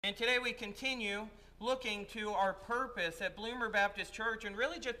And today we continue looking to our purpose at Bloomer Baptist Church, and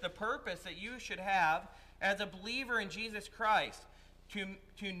really just the purpose that you should have as a believer in Jesus Christ,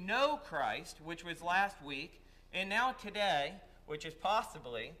 to know Christ, which was last week, and now today, which is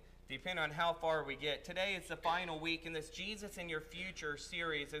possibly, depending on how far we get, today is the final week in this Jesus in Your Future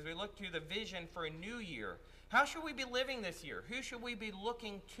series as we look to the vision for a new year. How should we be living this year? Who should we be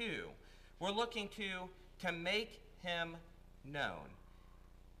looking to? We're looking to make Him known.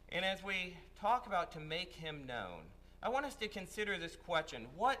 And as we talk about to make Him known, I want us to consider this question: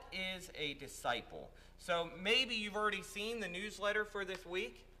 what is a disciple? So maybe you've already seen the newsletter for this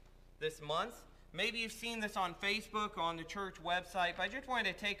week, this month. Maybe you've seen this on Facebook, on the church website, but I just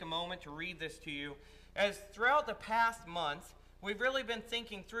wanted to take a moment to read this to you. As throughout the past months, we've really been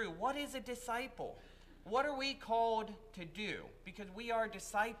thinking through, what is a disciple? What are we called to do? Because we are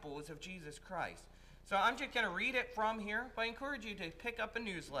disciples of Jesus Christ. So I'm just going to read it from here, but I encourage you to pick up a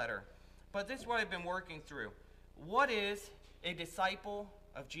newsletter. But this is what I've been working through. What is a disciple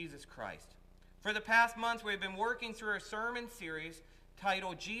of Jesus Christ? For the past months, we've been working through a sermon series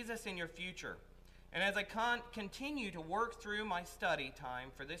titled Jesus in Your Future. And as I continue to work through my study time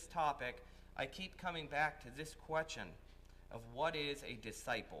for this topic, I keep coming back to this question of what is a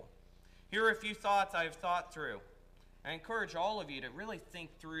disciple. Here are a few thoughts I've thought through. I encourage all of you to really think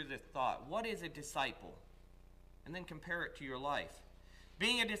through this thought. What is a disciple? And then compare it to your life.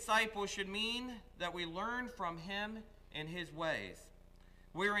 Being a disciple should mean that we learn from Him and His ways.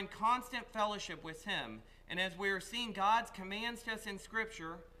 We're in constant fellowship with Him, and as we are seeing God's commands to us in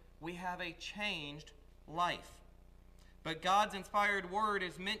Scripture, we have a changed life. But God's inspired Word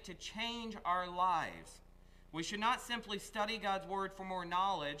is meant to change our lives. We should not simply study God's Word for more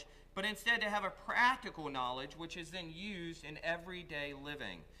knowledge, but instead to have a practical knowledge which is then used in everyday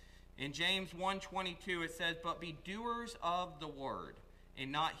living. In James 1:22 it says, "But be doers of the word,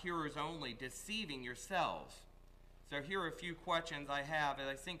 and not hearers only, deceiving yourselves." So here are a few questions I have as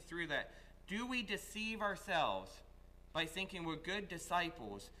I think through that. Do we deceive ourselves by thinking we're good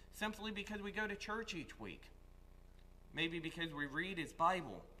disciples simply because we go to church each week? Maybe because we read His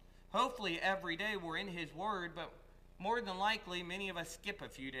Bible. Hopefully every day we're in His Word, but more than likely, many of us skip a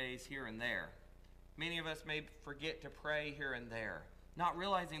few days here and there. Many of us may forget to pray here and there, not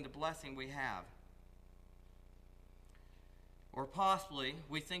realizing the blessing we have. Or possibly,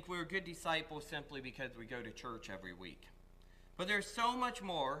 we think we're good disciples simply because we go to church every week. But there's so much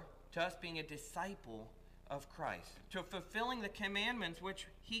more to us being a disciple of Christ, to fulfilling the commandments which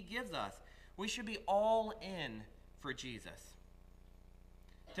He gives us. We should be all in for Jesus.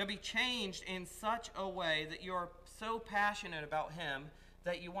 To be changed in such a way that you are so passionate about Him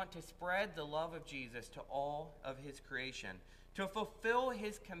that you want to spread the love of Jesus to all of His creation. To fulfill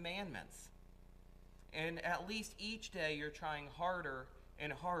His commandments. And at least each day you're trying harder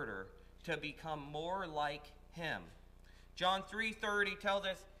and harder to become more like Him. John 3:30 tells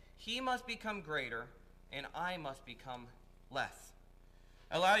us, He must become greater and I must become less.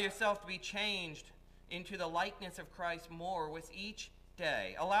 Allow yourself to be changed into the likeness of Christ more with each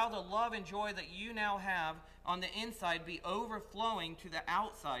day. Allow the love and joy that you now have on the inside be overflowing to the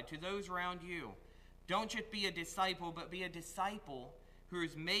outside, to those around you. Don't just be a disciple, but be a disciple who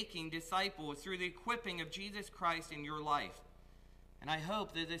is making disciples through the equipping of Jesus Christ in your life. And I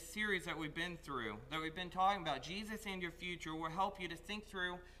hope that this series that we've been through, that we've been talking about, Jesus and Your Future, will help you to think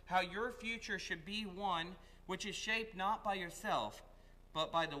through how your future should be one which is shaped not by yourself,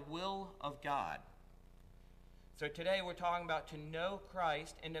 but by the will of God. So today we're talking about to know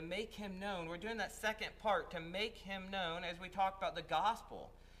Christ and to make Him known. We're doing that second part, to make Him known, as we talk about the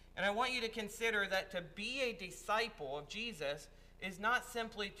gospel. And I want you to consider that to be a disciple of Jesus is not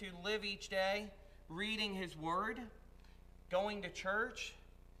simply to live each day reading His Word, going to church,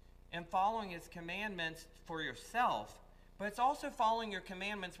 and following His commandments for yourself, but it's also following your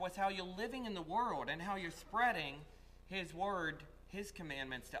commandments with how you're living in the world and how you're spreading His Word, His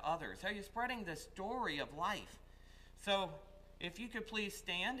commandments to others, how you're spreading the story of life. So, if you could please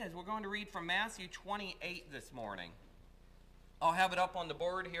stand as we're going to read from Matthew 28 this morning. I'll have it up on the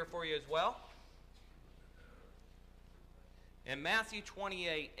board here for you as well. In Matthew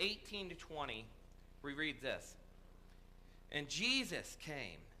 28, 18 to 20, we read this. And Jesus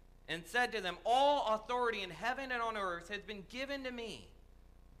came and said to them, All authority in heaven and on earth has been given to me.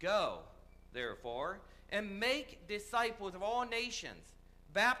 Go, therefore, and make disciples of all nations,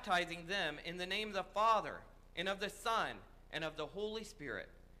 baptizing them in the name of the Father, and of the Son, and of the Holy Spirit,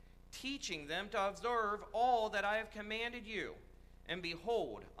 teaching them to observe all that I have commanded you. And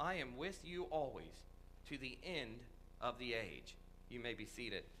behold, I am with you always, to the end of the age. You may be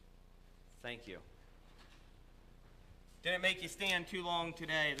seated. Thank you. Didn't make you stand too long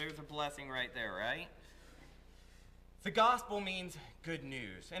today. There's a blessing right there, right? The gospel means good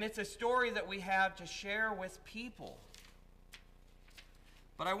news, and it's a story that we have to share with people.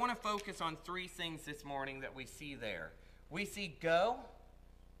 But I want to focus on three things this morning that we see there. We see go,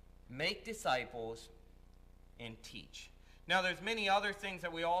 make disciples, and teach. Now, there's many other things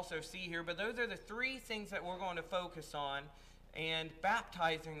that we also see here, but those are the three things that we're going to focus on, and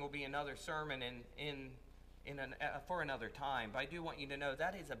baptizing will be another sermon for another time. But I do want you to know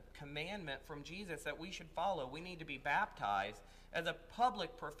that is a commandment from Jesus that we should follow. We need to be baptized as a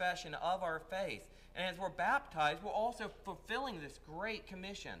public profession of our faith. And as we're baptized, we're also fulfilling this great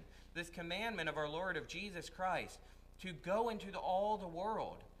commission, this commandment of our Lord, of Jesus Christ, to go into all the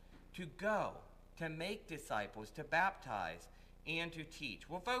world, to go, to make disciples, to baptize, and to teach.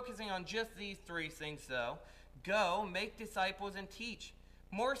 We're focusing on just these three things, though. Go, make disciples, and teach.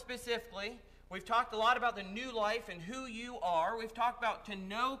 More specifically, we've talked a lot about the new life and who you are. We've talked about to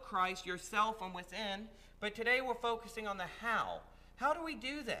know Christ yourself from within. But today we're focusing on the how. How do we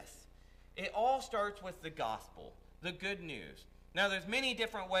do this? It all starts with the gospel, the good news. Now, there's many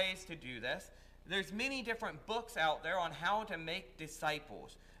different ways to do this. There's many different books out there on how to make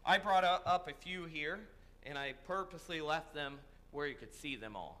disciples. I brought up a few here, and I purposely left them where you could see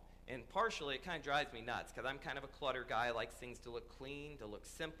them all. And partially, it kind of drives me nuts, because I'm kind of a clutter guy. I like things to look clean, to look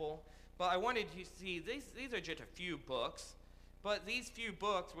simple. But I wanted you to see, these are just a few books. But these few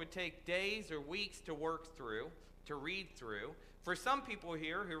books would take days or weeks to work through, to read through. For some people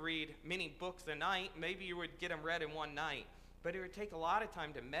here who read many books a night, maybe you would get them read in one night. But it would take a lot of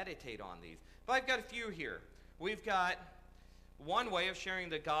time to meditate on these. But I've got a few here. We've got one way of sharing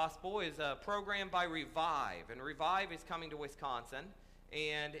the gospel is a program by Revive. And Revive is coming to Wisconsin.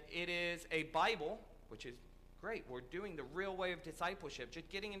 And it is a Bible, which is great. We're doing the real way of discipleship, just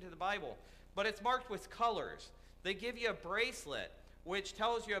getting into the Bible. But it's marked with colors. They give you a bracelet, which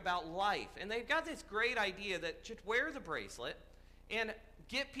tells you about life. And they've got this great idea that just wear the bracelet and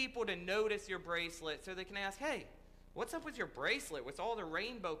get people to notice your bracelet so they can ask, hey, what's up with your bracelet with all the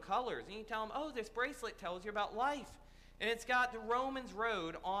rainbow colors? And you tell them, oh, this bracelet tells you about life. And it's got the Romans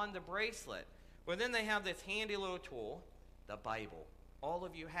Road on the bracelet. Well, then they have this handy little tool, the Bible. All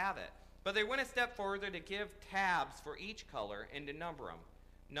of you have it. But they went a step further to give tabs for each color and to number them.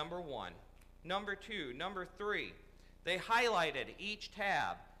 Number 1, number 2, number 3. They highlighted each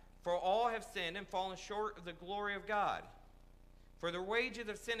tab. For all have sinned and fallen short of the glory of God. For the wages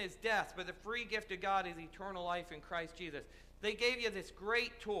of sin is death, but the free gift of God is eternal life in Christ Jesus. They gave you this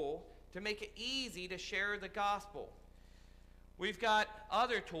great tool to make it easy to share the gospel. We've got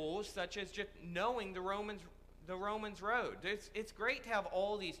other tools, such as just knowing the Romans Road. It's great to have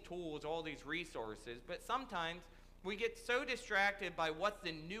all these tools, all these resources, but sometimes we get so distracted by what's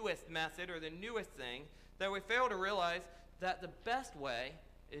the newest method or the newest thing that we fail to realize that the best way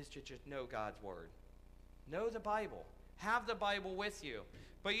is to just know God's Word. Know the Bible. Have the Bible with you.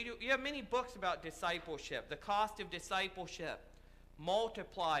 But you have many books about discipleship, the cost of discipleship.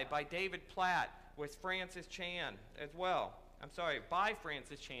 Multiply by David Platt with Francis Chan as well. By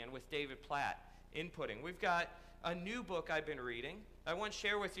Francis Chan with David Platt inputting. We've got a new book I've been reading I want to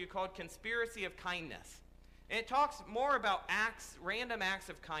share with you called Conspiracy of Kindness. And it talks more about random acts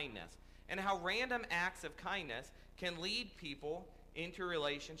of kindness, and how random acts of kindness can lead people into a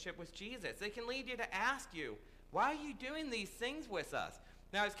relationship with Jesus. They can lead you to ask you, why are you doing these things with us?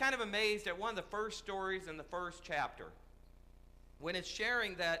 Now, I was kind of amazed at one of the first stories in the first chapter, when it's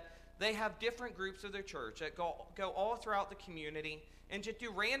sharing that they have different groups of their church that go all throughout the community and just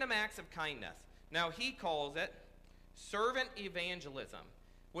do random acts of kindness. Now, he calls it servant evangelism,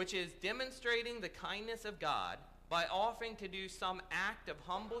 which is demonstrating the kindness of God by offering to do some act of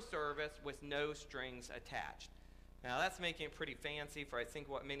humble service with no strings attached. Now, that's making it pretty fancy for, I think,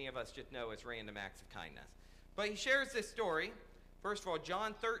 what many of us just know as random acts of kindness. But he shares this story. First of all,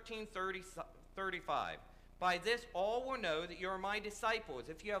 John 13:35. By this all will know that you are my disciples,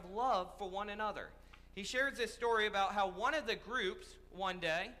 if you have love for one another. He shares this story about how one of the groups one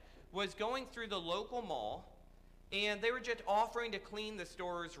day was going through the local mall, and they were just offering to clean the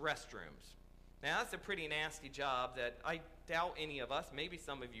store's restrooms. Now, that's a pretty nasty job that I doubt any of us, maybe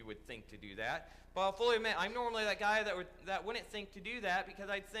some of you would think to do that. But I'll fully admit, I'm normally that guy that wouldn't think to do that, because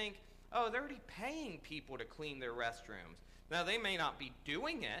I'd think, oh, they're already paying people to clean their restrooms. Now, they may not be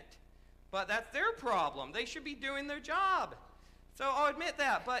doing it, but that's their problem. They should be doing their job. So I'll admit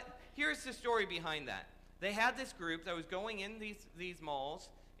that, but here's the story behind that. They had this group that was going in these malls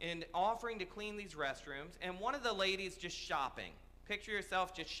and offering to clean these restrooms, and one of the ladies just shopping. Picture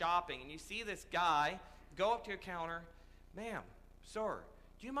yourself just shopping, and you see this guy go up to a counter. Ma'am, sir,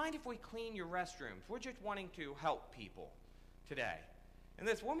 do you mind if we clean your restrooms? We're just wanting to help people today. And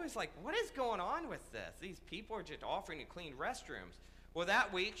this woman was like, what is going on with this? These people are just offering to clean restrooms. Well,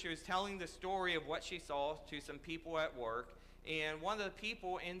 that week she was telling the story of what she saw to some people at work, and one of the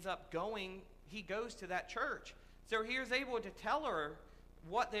people ends up he goes to that church. So he was able to tell her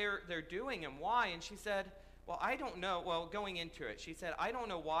what they're doing and why, and she said, well, I don't know. Well, going into it, she said, I don't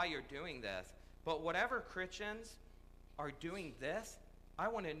know why you're doing this, but whatever Christians are doing this, I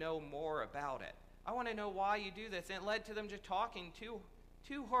want to know more about it. I want to know why you do this. And it led to them just talking to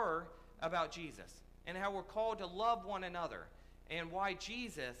her about Jesus and how we're called to love one another and why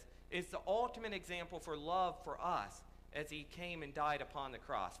Jesus is the ultimate example for love for us as he came and died upon the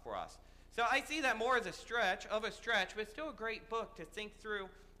cross for us. So I see that more as a stretch, but still a great book to think through.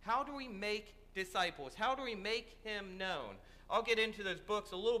 How do we make disciples? How do we make him known? I'll get into those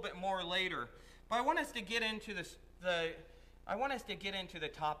books a little bit more later, but I want us to get into the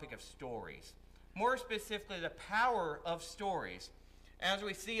topic of stories. More specifically, the power of stories. As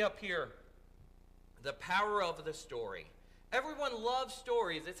we see up here, the power of the story. Everyone loves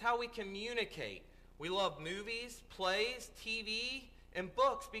stories. It's how we communicate. We love movies, plays, TV, and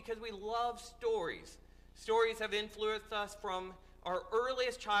books because we love stories. Stories have influenced us from our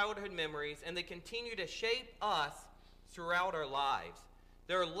earliest childhood memories, and they continue to shape us throughout our lives.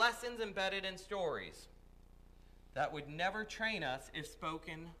 There are lessons embedded in stories that would never train us if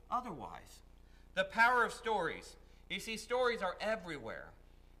spoken otherwise. The power of stories. You see, stories are everywhere.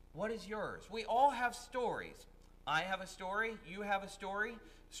 What is yours? We all have stories. I have a story. You have a story.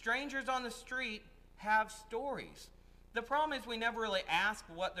 Strangers on the street have stories. The problem is we never really ask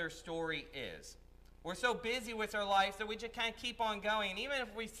what their story is. We're so busy with our lives that we just kind of keep on going. And even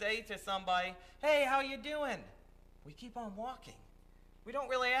if we say to somebody, hey, how you doing? We keep on walking. We don't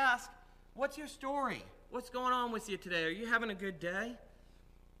really ask, what's your story? What's going on with you today? Are you having a good day?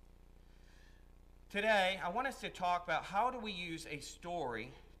 Today, I want us to talk about how do we use a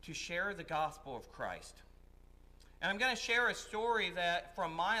story to share the gospel of Christ. And I'm going to share a story that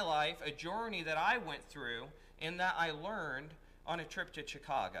from my life, a journey that I went through and that I learned on a trip to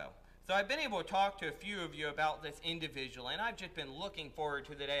Chicago. So I've been able to talk to a few of you about this individually, and I've just been looking forward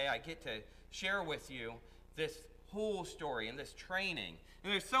to the day I get to share with you this whole story and this training.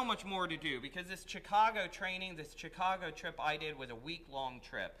 And there's so much more to do because this Chicago training, this Chicago trip I did was a week-long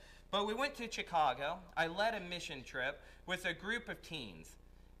trip. But we went to Chicago. I led a mission trip with a group of teens.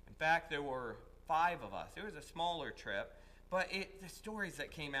 In fact, there were 5 of us. It was a smaller trip, but the stories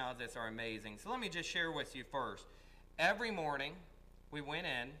that came out of this are amazing. So let me just share with you first. Every morning, we went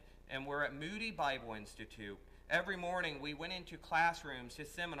in, and we're at Moody Bible Institute. Every morning, we went into classrooms to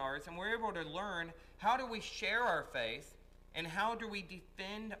seminars, and we're able to learn how do we share our faith and how do we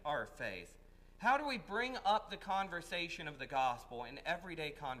defend our faith. How do we bring up the conversation of the gospel in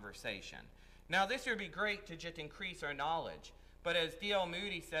everyday conversation? Now, this would be great to just increase our knowledge. But as D.L.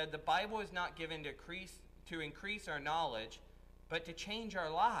 Moody said, the Bible is not given to increase our knowledge, but to change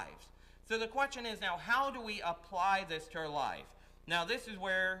our lives. So the question is now, how do we apply this to our life? Now, this is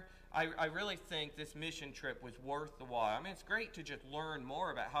where I really think this mission trip was worth the while. I mean, it's great to just learn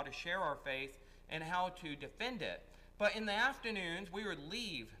more about how to share our faith and how to defend it. But in the afternoons, we would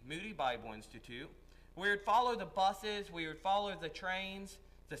leave Moody Bible Institute. We would follow the buses. We would follow the trains,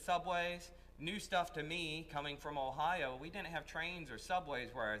 the subways. New stuff to me, coming from Ohio. We didn't have trains or subways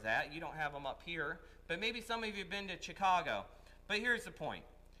where I was at. You don't have them up here. But maybe some of you have been to Chicago. But here's the point.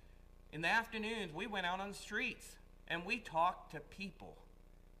 In the afternoons, we went out on the streets, and we talked to people.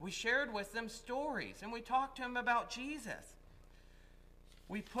 We shared with them stories, and we talked to them about Jesus.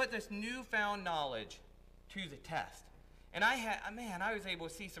 We put this newfound knowledge to the test. And I was able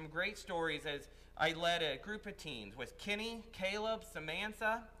to see some great stories as I led a group of teens with Kenny, Caleb,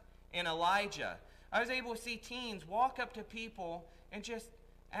 Samantha, and Elijah. I was able to see teens walk up to people and just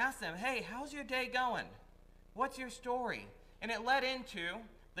ask them, hey, how's your day going? What's your story? And it led into,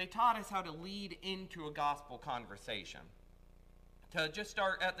 they taught us how to lead into a gospel conversation. To just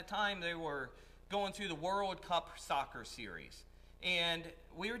start, at the time, they were going through the World Cup soccer series. And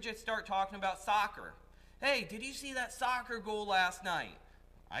we would just start talking about soccer. Hey, did you see that soccer goal last night?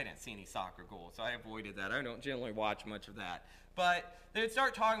 I didn't see any soccer goals, so I avoided that. I don't generally watch much of that. But they would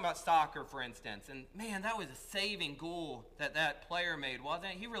start talking about soccer, for instance. And man, that was a saving goal that player made,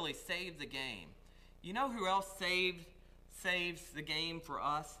 wasn't it? He really saved the game. You know who else saves the game for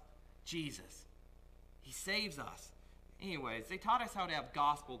us? Jesus. He saves us. Anyways, they taught us how to have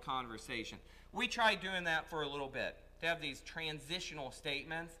gospel conversation. We tried doing that for a little bit, to have these transitional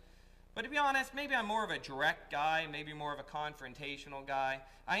statements. But to be honest, maybe I'm more of a direct guy, maybe more of a confrontational guy.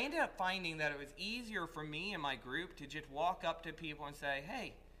 I ended up finding that it was easier for me and my group to just walk up to people and say,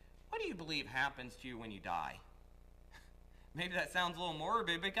 hey, what do you believe happens to you when you die? Maybe that sounds a little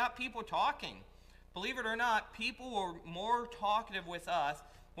morbid, but it got people talking. Believe it or not, people were more talkative with us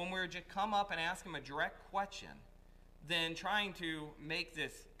when we were just come up and ask them a direct question than trying to make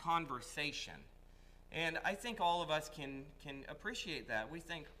this conversation. And I think all of us can appreciate that. We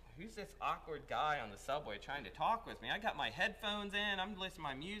think, who's this awkward guy on the subway trying to talk with me? I got my headphones in, I'm listening to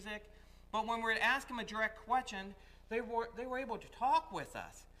my music. But when we're asking them a direct question, they were able to talk with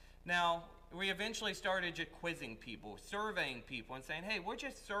us. Now, we eventually started just quizzing people, surveying people, and saying, hey, we're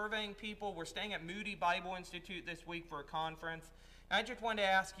just surveying people. We're staying at Moody Bible Institute this week for a conference. And I just wanted to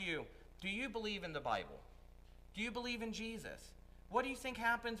ask you, do you believe in the Bible? Do you believe in Jesus? What do you think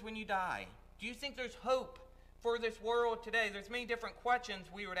happens when you die? Do you think there's hope for this world today? There's many different questions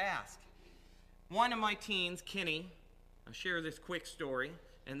we would ask. One of my teens, Kenny, I'll share this quick story,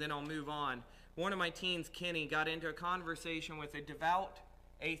 and then I'll move on. One of my teens, Kenny, got into a conversation with a devout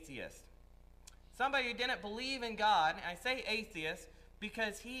atheist. Somebody who didn't believe in God. And I say atheist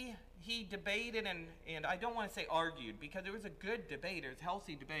because he debated and I don't want to say argued, because it was a good debate. It was a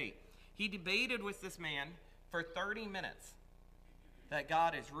healthy debate. He debated with this man for 30 minutes that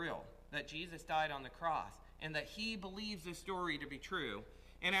God is real, that Jesus died on the cross, and that he believes this story to be true.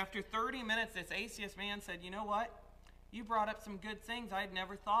 And after 30 minutes, this atheist man said, you know what? You brought up some good things I'd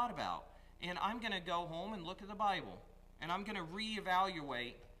never thought about. And I'm going to go home and look at the Bible. And I'm going to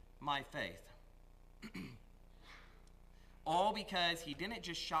reevaluate my faith. All because he didn't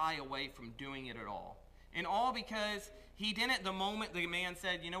just shy away from doing it at all. And all because he didn't, the moment the man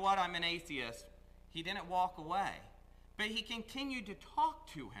said, you know what, I'm an atheist, he didn't walk away. But he continued to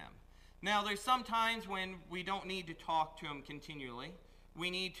talk to him. Now, there's some times when we don't need to talk to him continually. We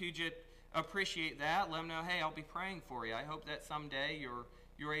need to just appreciate that, let him know, hey, I'll be praying for you. I hope that someday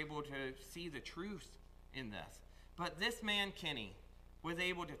you're able to see the truth in this. But this man, Kenny, was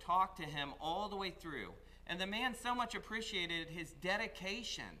able to talk to him all the way through. And the man so much appreciated his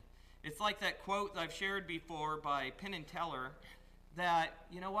dedication. It's like that quote that I've shared before by Penn and Teller, that,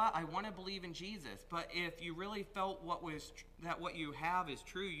 you know what, I want to believe in Jesus, but if you really felt that what you have is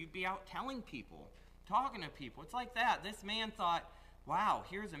true, you'd be out telling people, talking to people. It's like that. This man thought, wow,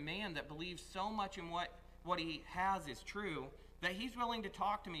 here's a man that believes so much in what he has is true, that he's willing to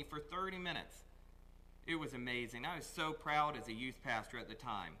talk to me for 30 minutes. It was amazing. I was so proud as a youth pastor at the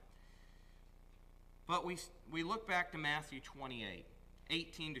time. But we look back to Matthew 28,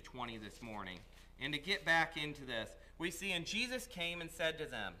 18 to 20 this morning. And to get back into this, we see, and Jesus came and said to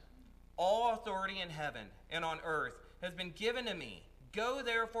them, all authority in heaven and on earth has been given to me. Go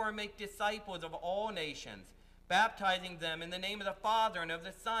therefore and make disciples of all nations, baptizing them in the name of the Father and of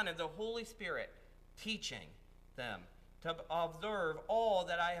the Son and of the Holy Spirit, teaching them to observe all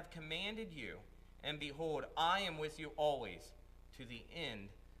that I have commanded you. And behold, I am with you always to the end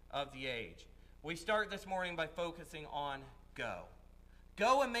of the age. We start this morning by focusing on go.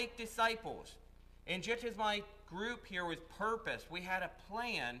 Go and make disciples. And just as my group here was purpose, we had a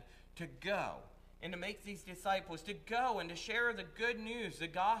plan to go and to make these disciples, to go and to share the good news, the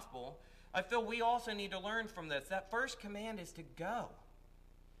gospel. I feel we also need to learn from this. That first command is to go.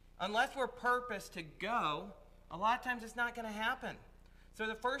 Unless we're purposed to go, a lot of times it's not going to happen. So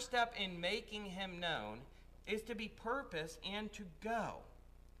the first step in making him known is to be purposed and to go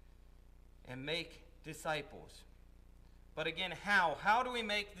and make disciples. But again, how? How do we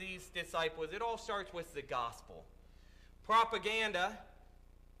make these disciples? It all starts with the gospel. Propaganda,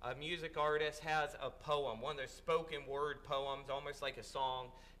 a music artist, has a poem, one of those spoken word poems, almost like a song.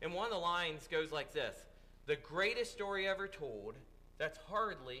 And one of the lines goes like this: the greatest story ever told that's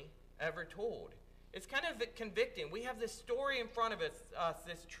hardly ever told. It's kind of convicting. We have this story in front of us,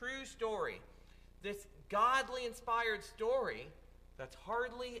 this true story, this godly inspired story that's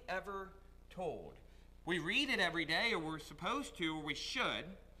hardly ever told. We read it every day, or we're supposed to, or we should,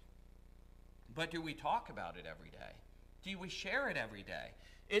 but do we talk about it every day? Do we share it every day?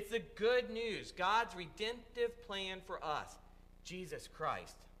 It's the good news, God's redemptive plan for us, Jesus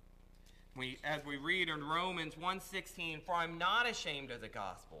Christ. As we read in Romans 1:16, for I'm not ashamed of the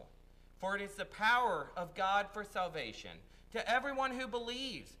gospel, for it is the power of God for salvation to everyone who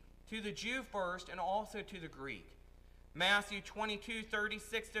believes, to the Jew first and also to the Greek. Matthew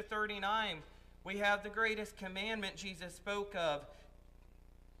 22:36 to 39, we have the greatest commandment Jesus spoke of.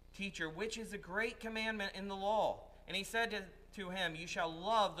 Teacher, which is the great commandment in the law? And he said to him, you shall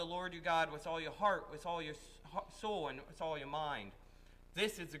love the Lord your God with all your heart, with all your soul, and with all your mind.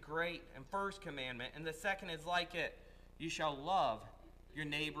 This is the great and first commandment, and the second is like it. You shall love your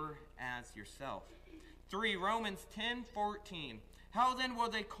neighbor as yourself. 3, Romans 10:14. How then will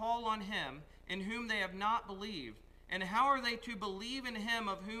they call on him in whom they have not believed? And how are they to believe in him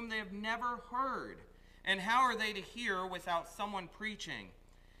of whom they have never heard? And how are they to hear without someone preaching?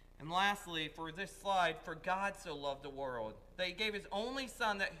 And lastly, for this slide, for God so loved the world, that he gave his only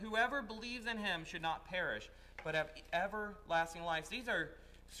Son, that whoever believes in him should not perish, but have everlasting life. These are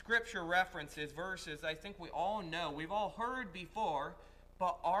scripture references, verses I think we all know, we've all heard before,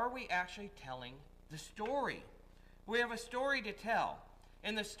 but are we actually telling the story? We have a story to tell.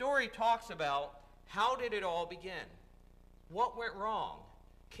 And the story talks about, how did it all begin? What went wrong?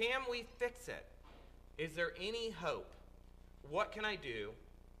 Can we fix it? Is there any hope? What can I do?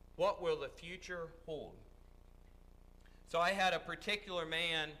 What will the future hold? So I had a particular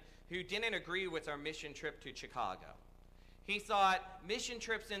man who didn't agree with our mission trip to Chicago. He thought mission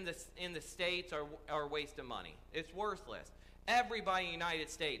trips in the States are a waste of money. It's worthless. Everybody in the United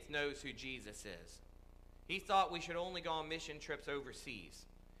States knows who Jesus is. He thought we should only go on mission trips overseas.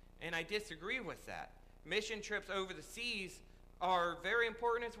 And I disagree with that. Mission trips over the seas are very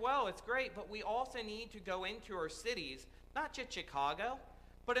important as well. It's great, but we also need to go into our cities, not just Chicago,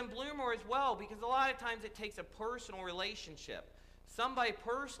 but in Bloomer as well, because a lot of times it takes a personal relationship, somebody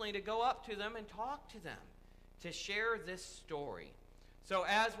personally to go up to them and talk to them, to share this story. So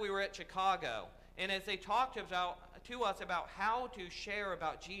as we were at Chicago, and as they talked to us about how to share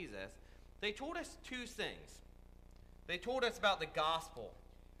about Jesus, they told us two things. They told us about the gospel.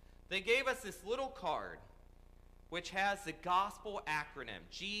 They gave us this little card which has the gospel acronym,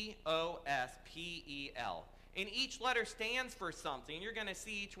 G-O-S-P-E-L. And each letter stands for something. You're going to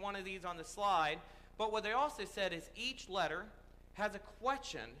see each one of these on the slide. But what they also said is each letter has a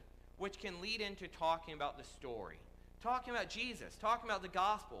question which can lead into talking about the story, talking about Jesus, talking about the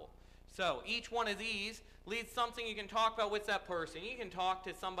gospel. So each one of these leads something you can talk about with that person. You can talk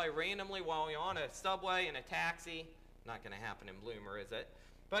to somebody randomly while you're on a subway, in a taxi. Not going to happen in Bloomer, is it?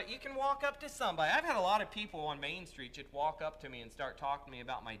 But you can walk up to somebody. I've had a lot of people on Main Street just walk up to me and start talking to me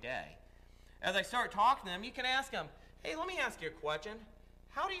about my day. As I start talking to them, you can ask them, hey, let me ask you a question.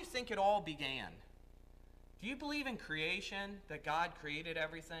 How do you think it all began? Do you believe in creation, that God created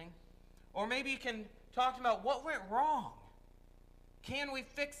everything? Or maybe you can talk about what went wrong. Can we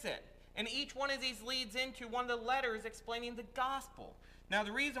fix it? And each one of these leads into one of the letters explaining the gospel. Now,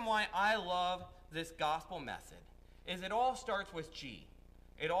 the reason why I love this gospel method is it all starts with G.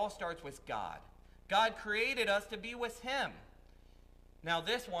 It all starts with God. God created us to be with him. Now,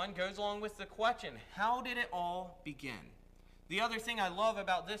 this one goes along with the question, how did it all begin? The other thing I love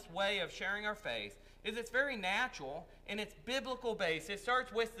about this way of sharing our faith is it's very natural and it's biblical based. It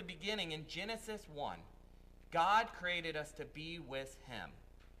starts with the beginning in Genesis 1. God created us to be with him.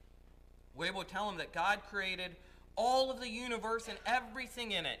 We will tell him that God created all of the universe and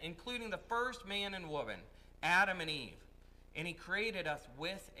everything in it, including the first man and woman, Adam and Eve. And he created us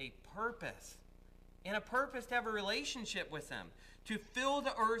with a purpose. And a purpose to have a relationship with him, to fill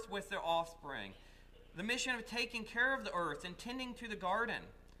the earth with their offspring. The mission of taking care of the earth and tending to the garden.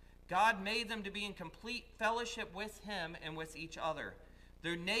 God made them to be in complete fellowship with him and with each other.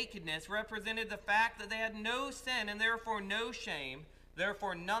 Their nakedness represented the fact that they had no sin and therefore no shame,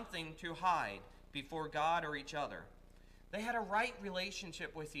 therefore nothing to hide before God or each other. They had a right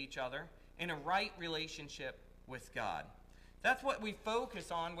relationship with each other and a right relationship with God. That's what we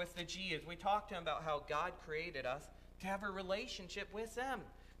focus on with the G, as we talk to him about how God created us to have a relationship with him.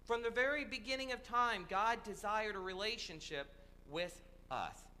 From the very beginning of time, God desired a relationship with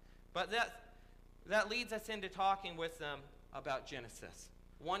us. But that leads us into talking with them about Genesis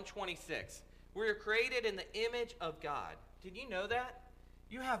 1:26. We were created in the image of God. Did you know that?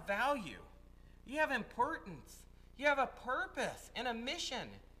 You have value. You have importance. You have a purpose and a mission.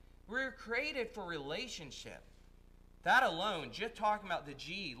 We were created for relationship. That alone, just talking about the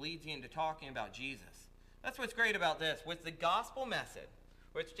G, leads you into talking about Jesus. That's what's great about this. With the gospel method,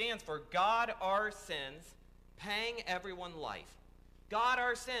 which stands for God our sins, paying everyone life. God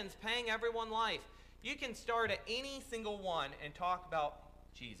our sins, paying everyone life. You can start at any single one and talk about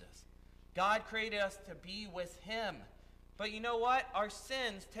Jesus. God created us to be with him. But you know what? Our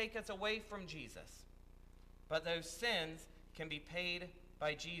sins take us away from Jesus. But those sins can be paid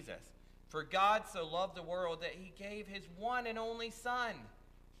by Jesus. For God so loved the world that he gave his one and only Son.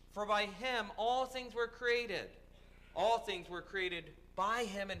 For by him all things were created. All things were created by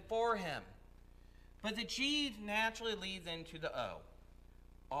him and for him. But the G naturally leads into the O.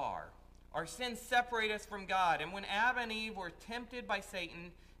 R. Our sins separate us from God. And when Adam and Eve were tempted by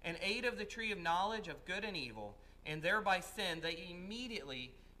Satan and ate of the tree of knowledge of good and evil, and thereby sinned, they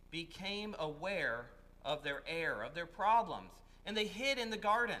immediately became aware of their error, of their problems. and they hid in the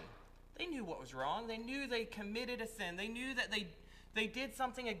garden. They knew what was wrong. They knew they committed a sin. They knew that they did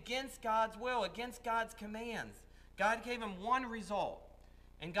something against God's will, against God's commands. God gave them one result,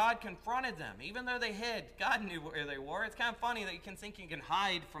 and God confronted them. Even though they hid, God knew where they were. It's kind of funny that you can think you can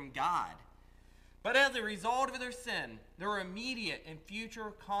hide from God. But as a result of their sin, there were immediate and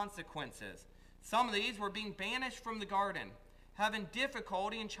future consequences. Some of these were being banished from the garden, having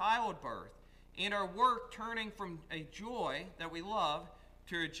difficulty in childbirth, and our work turning from a joy that we love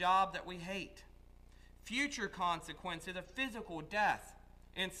to a job that we hate. Future consequences of physical death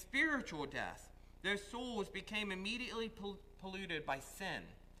and spiritual death. Their souls became immediately polluted by sin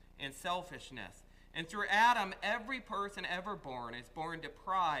and selfishness. And through Adam, every person ever born is born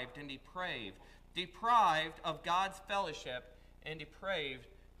deprived and deprived of God's fellowship and depraved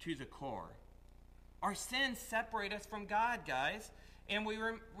to the core. Our sins separate us from God, guys, and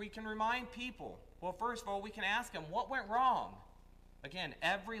we can remind people. Well, first of all, we can ask them, what went wrong? Again,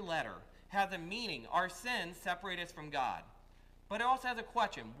 every letter has a meaning. Our sins separate us from God. But it also has a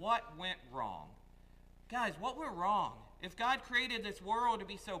question, what went wrong? Guys, what went wrong? If God created this world to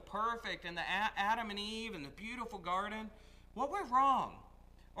be so perfect, and the Adam and Eve and the beautiful garden, what went wrong?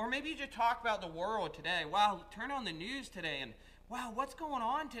 Or maybe you just talk about the world today. Wow, turn on the news today, and wow, what's going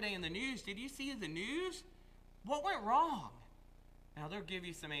on today in the news? Did you see the news? What went wrong? Now, they'll give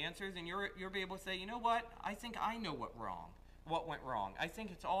you some answers, and you'll be able to say, you know what? I think I know what went wrong. I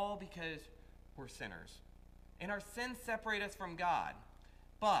think it's all because we're sinners. And our sins separate us from God.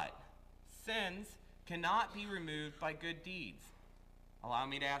 But sins cannot be removed by good deeds. Allow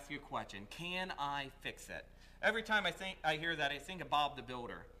me to ask you a question. Can I fix it? Every time I hear that, I think of Bob the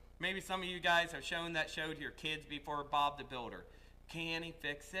Builder. Maybe some of you guys have shown that show to your kids before, Bob the Builder. Can he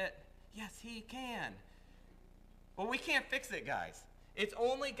fix it? Yes, he can. Well, we can't fix it, guys. It's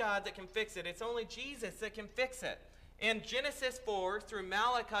only God that can fix it. It's only Jesus that can fix it. In Genesis 4 through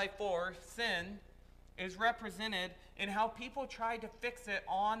Malachi 4, sin is represented in how people tried to fix it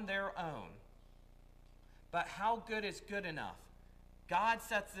on their own. But how good is good enough? God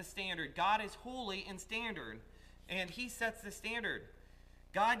sets the standard. God is holy and standard, and he sets the standard.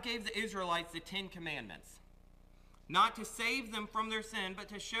 God gave the Israelites the 10 Commandments, not to save them from their sin, but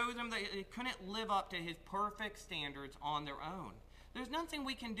to show them that they couldn't live up to his perfect standards on their own. There's nothing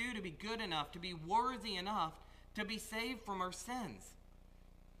we can do to be good enough, to be worthy enough, to be saved from our sins.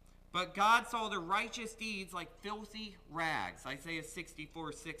 But God saw their righteous deeds like filthy rags. Isaiah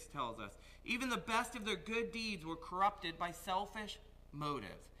 64:6 tells us. Even the best of their good deeds were corrupted by selfish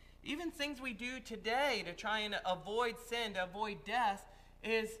motives. Even things we do today to try and avoid sin, to avoid death,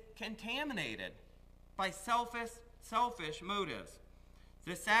 is contaminated by selfish motives.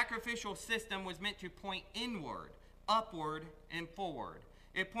 The sacrificial system was meant to point inward, upward, and forward.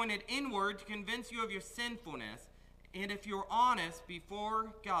 It pointed inward to convince you of your sinfulness, and if you're honest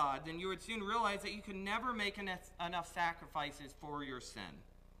before God, then you would soon realize that you could never make enough sacrifices for your sin.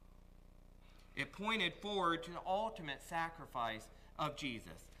 It pointed forward to the ultimate sacrifice of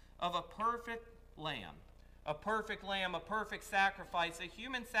Jesus, of a perfect lamb, a perfect sacrifice, a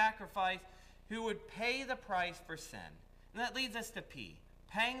human sacrifice who would pay the price for sin. And that leads us to P,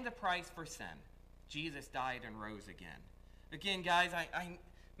 paying the price for sin. Jesus died and rose again. Again, guys, I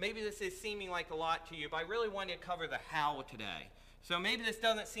maybe this is seeming like a lot to you, but I really wanted to cover the how today. So maybe this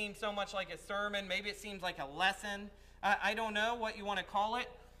doesn't seem so much like a sermon. Maybe it seems like a lesson. I don't know what you want to call it,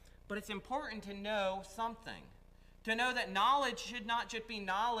 but it's important to know something. To know that knowledge should not just be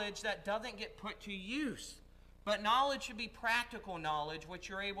knowledge that doesn't get put to use, but knowledge should be practical knowledge which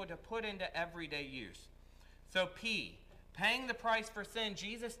you're able to put into everyday use. So P, paying the price for sin.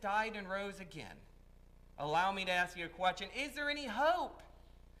 Jesus died and rose again. Allow me to ask you a question. Is there any hope?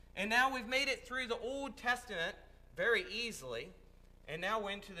 And now we've made it through the Old Testament very easily, and now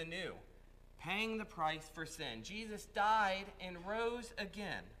we're into the New. Paying the price for sin. Jesus died and rose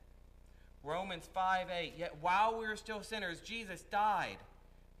again. Romans 5:8. Yet while we were still sinners, Jesus died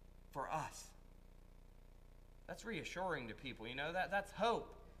for us. That's reassuring to people, you know, that's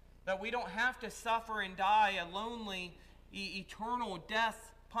hope. That we don't have to suffer and die a lonely, eternal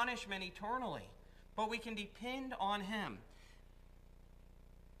death, punishment eternally. But we can depend on him.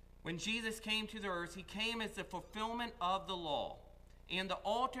 When Jesus came to the earth, he came as the fulfillment of the law and the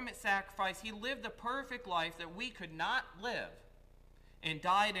ultimate sacrifice. He lived the perfect life that we could not live and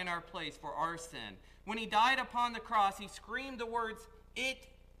died in our place for our sin. When he died upon the cross, he screamed the words, "It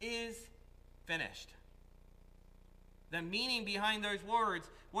is finished." The meaning behind those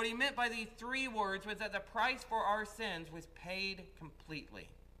words, what he meant by these three words, was that the price for our sins was paid completely.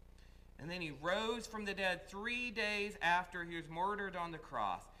 And then he rose from the dead 3 days after he was murdered on the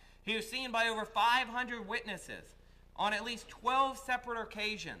cross. He was seen by over 500 witnesses. on at least 12 separate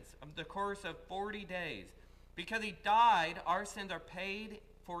occasions of the course of 40 days. Because he died, our sins are paid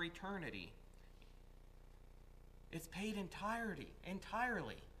for eternity. It's paid entirely.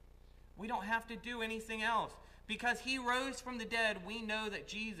 We don't have to do anything else. Because he rose from the dead, we know that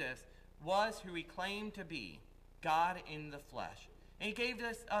Jesus was who he claimed to be, God in the flesh. And he gave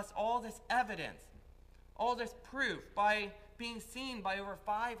us all this evidence, all this proof by being seen by over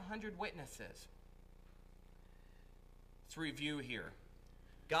 500 witnesses. Let's review here.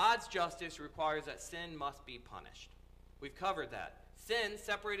 God's justice requires that sin must be punished. We've covered that. Sin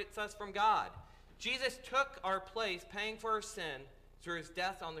separates us from God. Jesus took our place, paying for our sin through his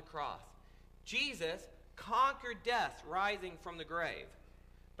death on the cross. Jesus conquered death, rising from the grave.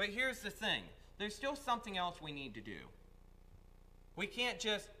 But here's the thing. There's still something else we need to do. We can't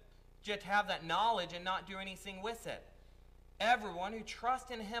just have that knowledge and not do anything with it. Everyone who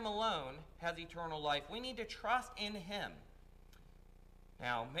trusts in him alone has eternal life. We need to trust in him.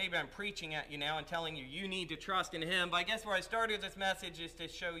 Now, maybe I'm preaching at you now and telling you you need to trust in him, but I guess where I started this message is to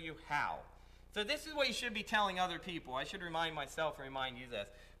show you how. So this is what you should be telling other people. I should remind myself and remind you this.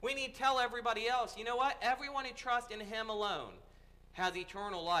 We need to tell everybody else, you know what? Everyone who trusts in him alone has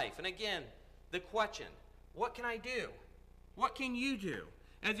eternal life. And again, the question, what can I do? What can you do?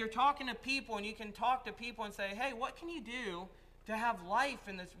 As you're talking to people, and you can talk to people and say, hey, what can you do to have life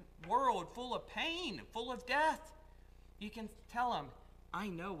in this world full of pain, full of death? You can tell them, I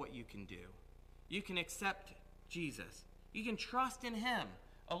know what you can do. You can accept Jesus. You can trust in him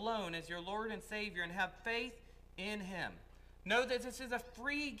alone as your Lord and Savior and have faith in him. Know that this is a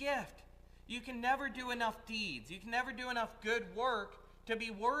free gift. You can never do enough deeds. You can never do enough good work to be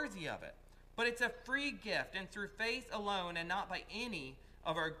worthy of it. But it's a free gift, and through faith alone and not by any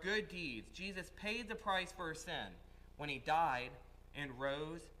of our good deeds, Jesus paid the price for our sin when he died and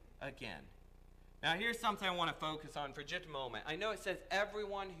rose again. Now here's something I want to focus on for just a moment. I know it says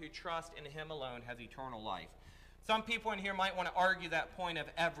everyone who trusts in him alone has eternal life. Some people in here might want to argue that point of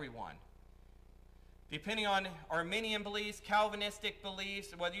everyone. Depending on Arminian beliefs, Calvinistic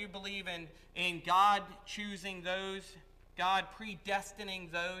beliefs, whether you believe in God choosing those, God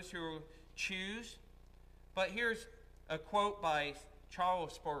predestining those who choose. But here's a quote by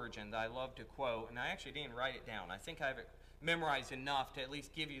Charles Spurgeon that I love to quote, and I actually didn't write it down. I think I have it memorized enough to at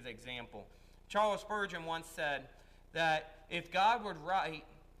least give you the example. Charles Spurgeon once said that if God would write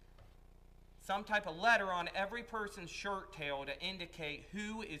some type of letter on every person's shirt tail to indicate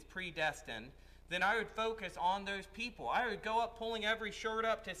who is predestined, then I would focus on those people. I would go up pulling every shirt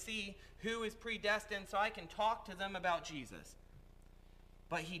up to see who is predestined so I can talk to them about Jesus.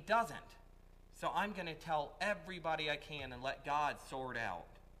 But he doesn't. So I'm going to tell everybody I can and let God sort out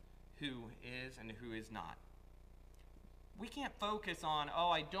who is and who is not. We can't focus on, oh,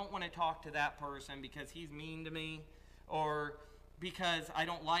 I don't want to talk to that person because he's mean to me, or because I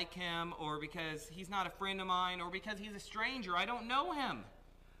don't like him, or because he's not a friend of mine, or because he's a stranger. I don't know him.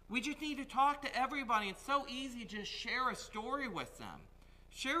 We just need to talk to everybody. It's so easy to just share a story with them.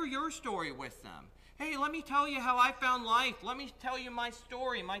 Share your story with them. Hey, let me tell you how I found life. Let me tell you my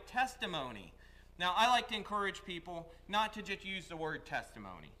story, my testimony. Now, I like to encourage people not to just use the word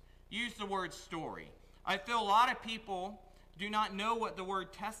testimony. Use the word story. I feel a lot of people do not know what the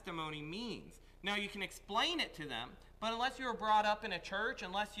word testimony means. Now, you can explain it to them, but unless you were brought up in a church,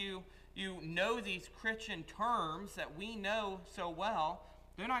 unless you know these Christian terms that we know so well,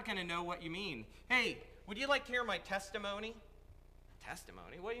 they're not going to know what you mean. Hey, would you like to hear my testimony?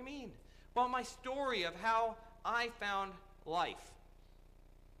 Testimony? What do you mean? Well, my story of how I found life.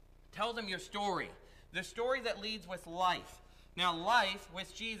 Tell them your story. The story that leads with life. Now, life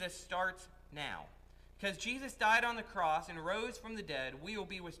with Jesus starts now. Because Jesus died on the cross and rose from the dead, we will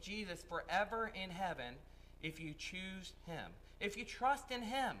be with Jesus forever in heaven if you choose him, if you trust in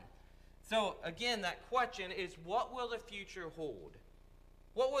him. So, again, that question is, what will the future hold?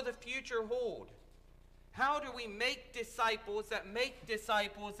 What will the future hold? How do we make disciples that make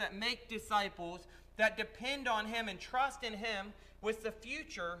disciples that make disciples that depend on him and trust in him with the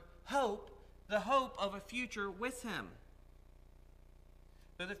future hope, the hope of a future with him?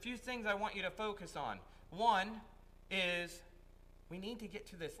 There's a few things I want you to focus on. One is we need to get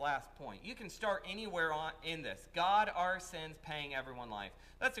to this last point. You can start anywhere in this. God, our sins, paying everyone life.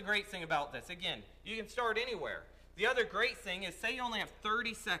 That's a great thing about this. Again, you can start anywhere. The other great thing is, say you only have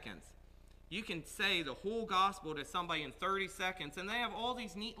 30 seconds. You can say the whole gospel to somebody in 30 seconds, and they have all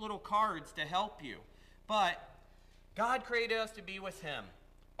these neat little cards to help you. But God created us to be with him.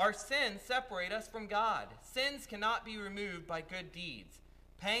 Our sins separate us from God. Sins cannot be removed by good deeds.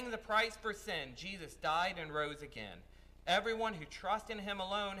 Paying the price for sin, Jesus died and rose again. Everyone who trusts in him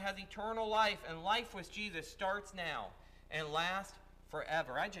alone has eternal life, and life with Jesus starts now and lasts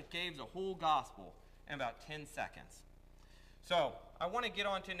forever. I just gave the whole gospel in about 10 seconds. So, I want to get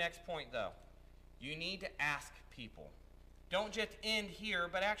on to the next point, though. You need to ask people. Don't just end here,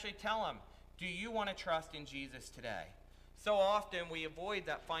 but actually tell them, do you want to trust in Jesus today? So often we avoid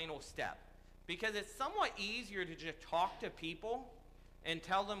that final step because it's somewhat easier to just talk to people and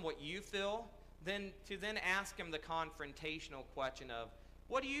tell them what you feel than to then ask them the confrontational question of,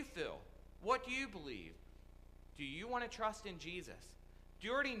 what do you feel? What do you believe? Do you want to trust in Jesus? Do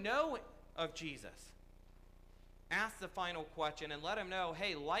you already know of Jesus? Ask the final question and let them know,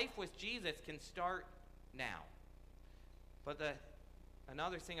 hey, life with Jesus can start now. But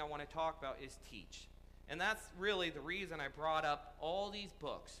another thing I want to talk about is teach. And that's really the reason I brought up all these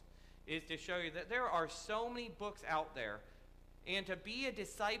books, is to show you that there are so many books out there. And to be a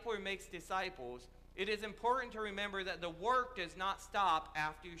disciple who makes disciples, it is important to remember that the work does not stop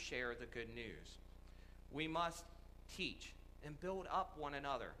after you share the good news. We must teach and build up one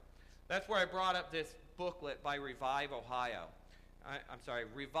another. That's where I brought up this booklet by Revive Ohio.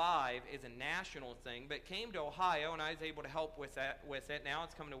 Revive is a national thing, but it came to Ohio, and I was able to help with it. Now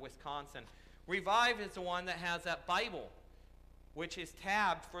it's coming to Wisconsin. Revive is the one that has that Bible, which is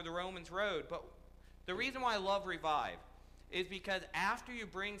tabbed for the Romans Road. But the reason why I love Revive is because after you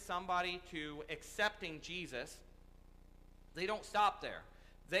bring somebody to accepting Jesus, they don't stop there.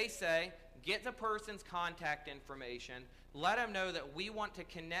 They say, get the person's contact information, let them know that we want to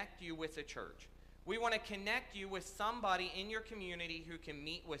connect you with a church. We want to connect you with somebody in your community who can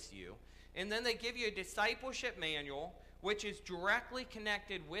meet with you. And then they give you a discipleship manual, which is directly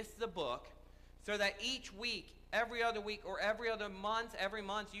connected with the book, so that each week, every other week, or every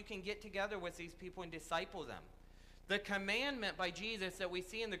month, you can get together with these people and disciple them. The commandment by Jesus that we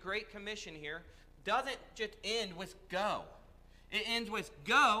see in the Great Commission here doesn't just end with go. It ends with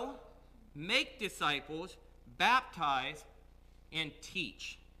go, make disciples, baptize, and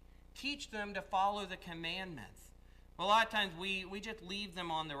teach. Teach them to follow the commandments. A lot of times we just leave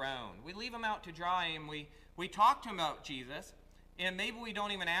them on their own. We leave them out to dry, and we talk to them about Jesus, and maybe we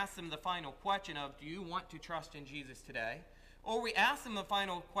don't even ask them the final question of, do you want to trust in Jesus today? Or we ask them the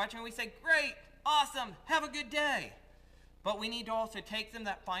final question, and we say, great, awesome, have a good day. But we need to also take them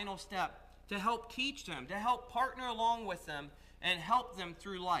that final step to help teach them, to help partner along with them, and help them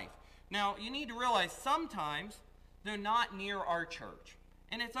through life. Now, you need to realize sometimes they're not near our church.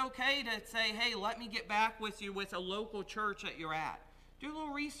 And it's okay to say, hey, let me get back with you with a local church that you're at. Do a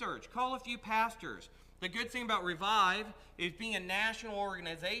little research. Call a few pastors. The good thing about Revive is being a national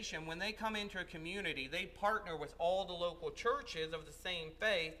organization. When they come into a community, they partner with all the local churches of the same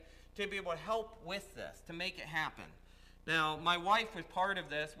faith to be able to help with this, to make it happen. Now, my wife was part of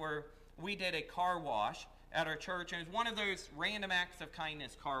this where we did a car wash at our church, and it was one of those random acts of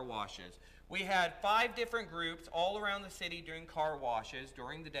kindness car washes. We had 5 different groups all around the city doing car washes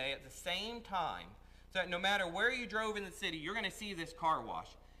during the day at the same time. So that no matter where you drove in the city, you're going to see this car wash.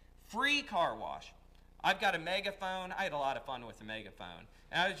 Free car wash. I've got a megaphone. I had a lot of fun with the megaphone.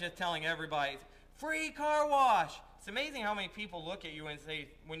 And I was just telling everybody, free car wash. It's amazing how many people look at you and say,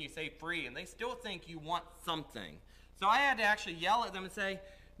 when you say free, and they still think you want something. So I had to actually yell at them and say,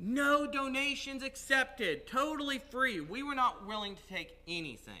 no donations accepted, totally free. We were not willing to take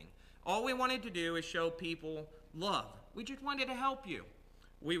anything. All we wanted to do is show people love. We just wanted to help you.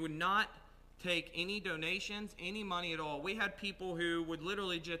 We would not take any donations, any money at all. We had people who would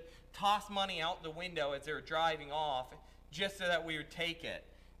literally just toss money out the window as they were driving off just so that we would take it.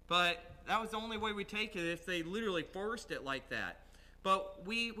 But that was the only way we'd take it if they literally forced it like that. But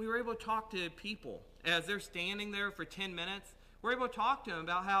we were able to talk to people as they're standing there for 10 minutes. We're able to talk to them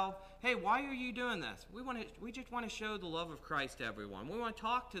about how, hey, why are you doing this? We just want to show the love of Christ to everyone. We want to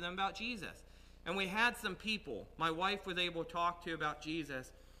talk to them about Jesus. And we had some people my wife was able to talk to about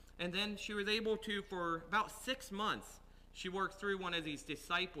Jesus. And then she was able to, for about 6 months, she worked through one of these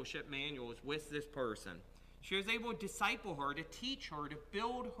discipleship manuals with this person. She was able to disciple her, to teach her, to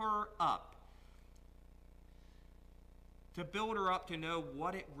build her up. To build her up to know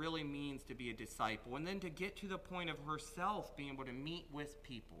what it really means to be a disciple, and then to get to the point of herself being able to meet with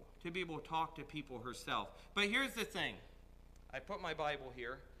people, to be able to talk to people herself. But here's the thing. I put my Bible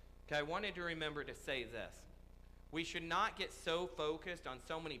here, because I wanted to remember to say this. We should not get so focused on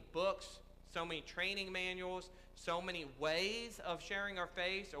so many books, so many training manuals, so many ways of sharing our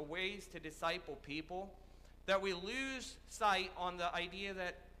faith or ways to disciple people, that we lose sight on the idea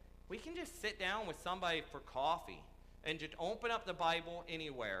that we can just sit down with somebody for coffee and just open up the Bible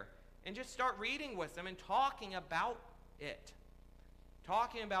anywhere and just start reading with them and talking about it.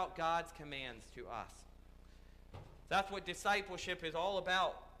 Talking about God's commands to us. That's what discipleship is all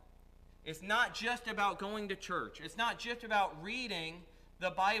about. It's not just about going to church. It's not just about reading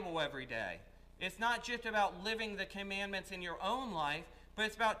the Bible every day. It's not just about living the commandments in your own life, but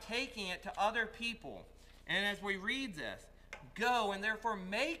it's about taking it to other people. And as we read this, go and therefore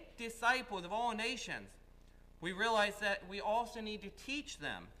make disciples of all nations, we realize that we also need to teach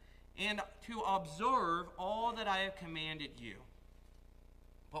them and to observe all that I have commanded you.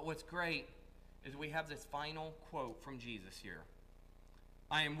 But what's great is we have this final quote from Jesus here.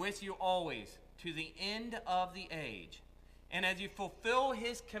 I am with you always to the end of the age. And as you fulfill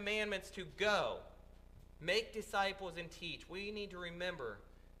his commandments to go, make disciples and teach, we need to remember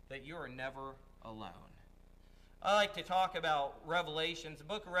that you are never alone. I like to talk about Revelations. The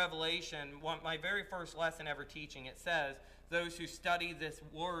book of Revelation, my very first lesson ever teaching, it says, those who study this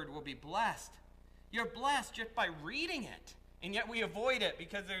word will be blessed. You're blessed just by reading it. And yet we avoid it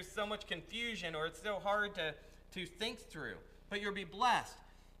because there's so much confusion or it's so hard to think through. But you'll be blessed.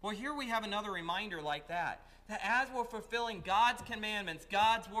 Well, here we have another reminder like that as we're fulfilling God's commandments,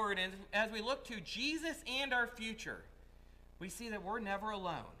 God's word, and as we look to Jesus and our future, we see that we're never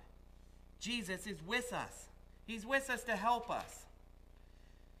alone. Jesus is with us. He's with us to help us.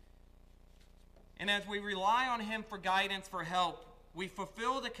 And as we rely on him for guidance, for help, we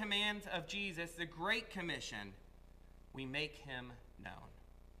fulfill the commands of Jesus, the Great Commission. We make him known.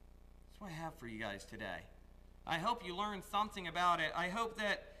 That's what I have for you guys today. I hope you learned something about it. I hope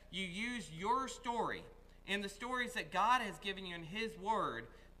that you use your story and the stories that God has given you in his word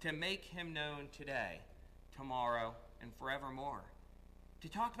to make him known today, tomorrow, and forevermore. To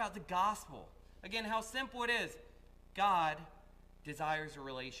talk about the gospel. Again, how simple it is. God desires a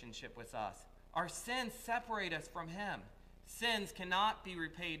relationship with us. Our sins separate us from him. Sins cannot be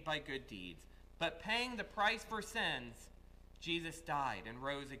repaid by good deeds. But paying the price for sins, Jesus died and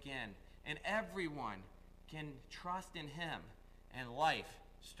rose again. And everyone can trust in him. And life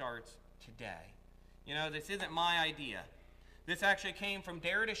starts today. You know, this isn't my idea. This actually came from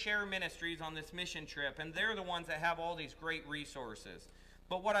Dare to Share Ministries on this mission trip. And they're the ones that have all these great resources.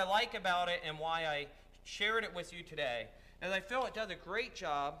 But what I like about it and why I shared it with you today is I feel it does a great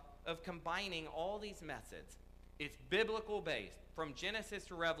job of combining all these methods. It's biblical based from Genesis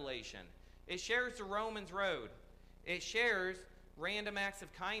to Revelation. It shares the Romans road. It shares random acts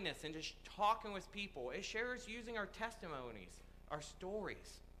of kindness and just talking with people. It shares using our testimonies, our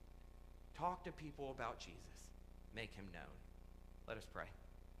stories. Talk to people about Jesus. Make him known. Let us pray.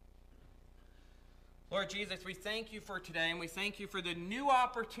 Lord Jesus, we thank you for today, and we thank you for the new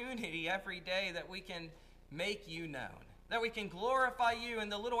opportunity every day that we can make you known, that we can glorify you in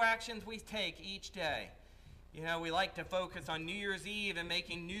the little actions we take each day. You know, we like to focus on New Year's Eve and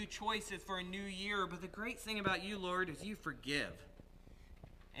making new choices for a new year, but the great thing about you, Lord, is you forgive.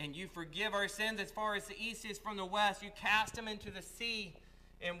 And you forgive our sins as far as the east is from the west. You cast them into the sea,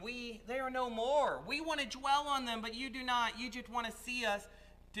 and they are no more. We want to dwell on them, but you do not. You just want to see us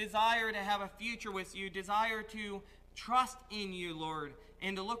desire to have a future with you, desire to trust in you, Lord,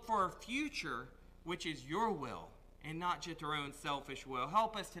 and to look for a future which is your will and not just our own selfish will.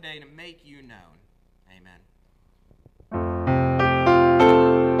 Help us today to make you known. Amen.